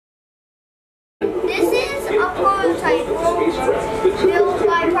Untitled, built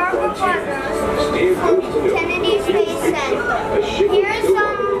by Carl Sagan from Kennedy Space Center. Here's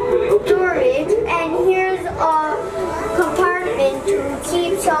some storage, and here's a compartment to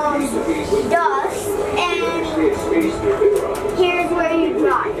keep some dust, and here's where you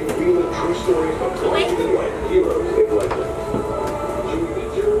drive.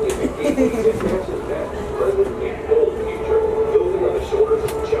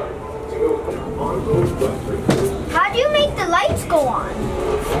 How do you make the lights go on?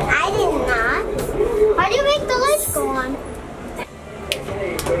 I did not. How do you make the lights go on?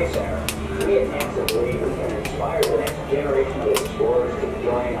 We enhance the belief we can inspire the next generation of explorers to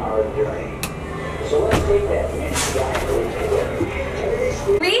join our journey. So let's take that next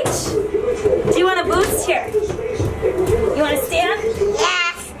Reach? Do you want a boost here? You want to stand?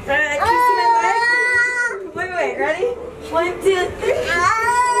 Yes. Can you see my leg? Wait, ready? 1, 2, 3.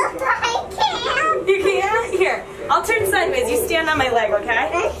 I can't. You can't? Here, I'll turn sideways. You stand on my leg,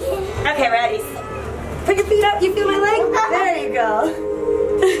 okay? Okay, ready? Put your feet up. You feel my leg? There you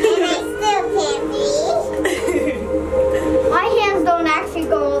go.